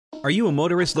Are you a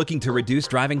motorist looking to reduce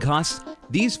driving costs?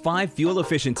 These 5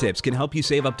 fuel-efficient tips can help you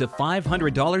save up to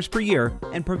 $500 per year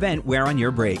and prevent wear on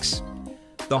your brakes.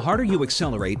 The harder you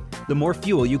accelerate, the more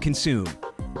fuel you consume.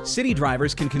 City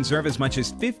drivers can conserve as much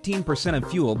as 15% of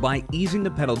fuel by easing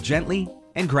the pedal gently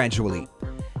and gradually.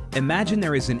 Imagine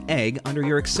there is an egg under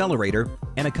your accelerator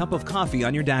and a cup of coffee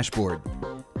on your dashboard.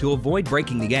 To avoid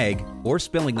breaking the egg or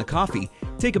spilling the coffee,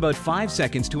 take about 5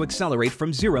 seconds to accelerate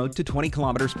from 0 to 20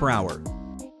 kilometers per hour.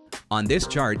 On this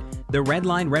chart, the red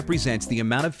line represents the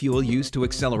amount of fuel used to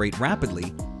accelerate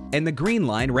rapidly, and the green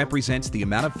line represents the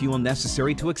amount of fuel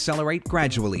necessary to accelerate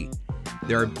gradually.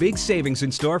 There are big savings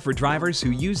in store for drivers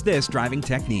who use this driving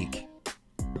technique.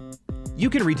 You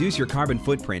can reduce your carbon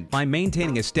footprint by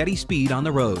maintaining a steady speed on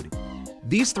the road.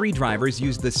 These 3 drivers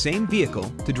used the same vehicle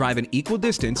to drive an equal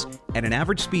distance at an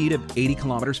average speed of 80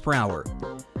 kilometers per hour.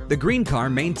 The green car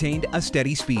maintained a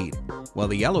steady speed, while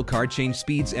the yellow car changed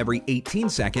speeds every 18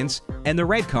 seconds and the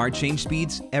red car changed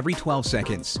speeds every 12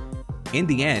 seconds. In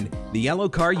the end, the yellow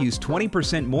car used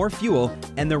 20% more fuel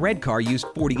and the red car used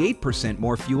 48%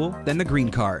 more fuel than the green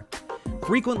car.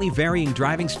 Frequently varying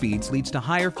driving speeds leads to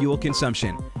higher fuel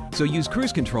consumption, so use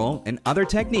cruise control and other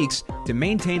techniques to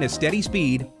maintain a steady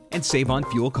speed and save on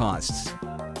fuel costs.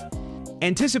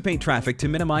 Anticipate traffic to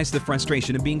minimize the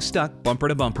frustration of being stuck bumper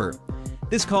to bumper.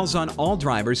 This calls on all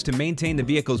drivers to maintain the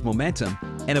vehicle's momentum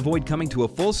and avoid coming to a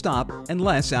full stop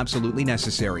unless absolutely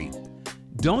necessary.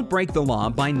 Don't break the law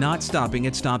by not stopping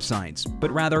at stop signs,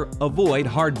 but rather avoid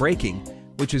hard braking,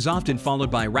 which is often followed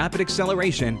by rapid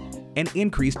acceleration and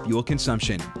increased fuel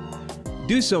consumption.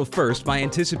 Do so first by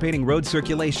anticipating road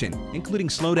circulation, including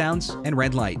slowdowns and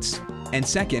red lights. And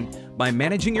second, by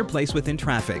managing your place within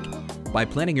traffic, by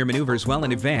planning your maneuvers well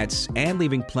in advance and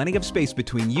leaving plenty of space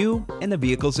between you and the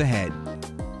vehicles ahead.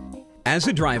 As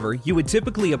a driver, you would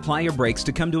typically apply your brakes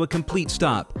to come to a complete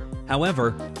stop.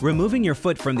 However, removing your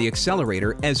foot from the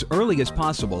accelerator as early as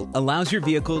possible allows your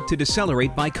vehicle to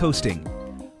decelerate by coasting.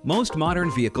 Most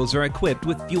modern vehicles are equipped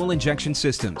with fuel injection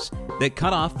systems that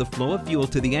cut off the flow of fuel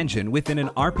to the engine within an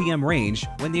RPM range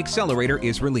when the accelerator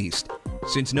is released.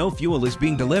 Since no fuel is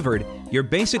being delivered, you're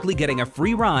basically getting a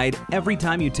free ride every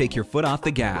time you take your foot off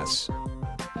the gas.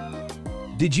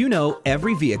 Did you know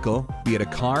every vehicle, be it a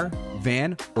car,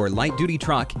 van, or light-duty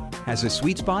truck, has a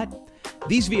sweet spot?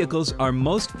 These vehicles are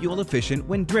most fuel efficient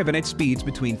when driven at speeds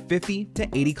between 50 to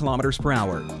 80 kilometers per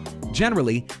hour.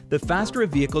 Generally, the faster a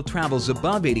vehicle travels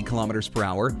above 80 kilometers per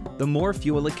hour, the more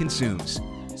fuel it consumes.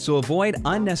 So avoid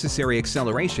unnecessary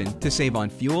acceleration to save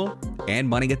on fuel and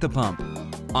money at the pump.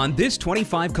 On this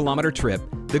 25-kilometer trip,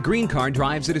 the green car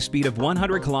drives at a speed of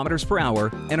 100 kilometers per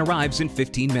hour and arrives in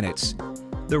 15 minutes.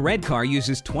 The red car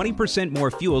uses 20%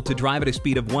 more fuel to drive at a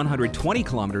speed of 120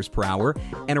 kilometers per hour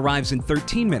and arrives in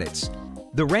 13 minutes.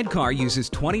 The red car uses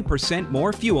 20%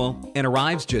 more fuel and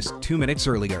arrives just 2 minutes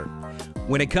earlier.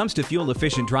 When it comes to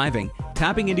fuel-efficient driving,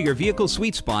 tapping into your vehicle's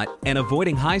sweet spot and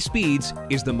avoiding high speeds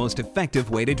is the most effective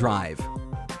way to drive.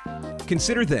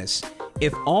 Consider this.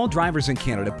 If all drivers in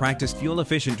Canada practiced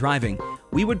fuel-efficient driving,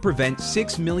 we would prevent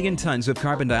 6 million tons of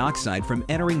carbon dioxide from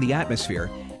entering the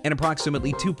atmosphere and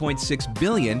approximately $2.6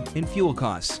 billion in fuel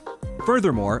costs.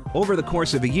 Furthermore, over the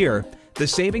course of a year, the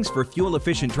savings for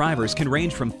fuel-efficient drivers can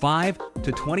range from 5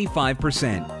 to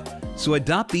 25%. So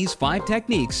adopt these 5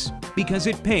 techniques because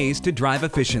it pays to drive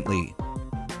efficiently.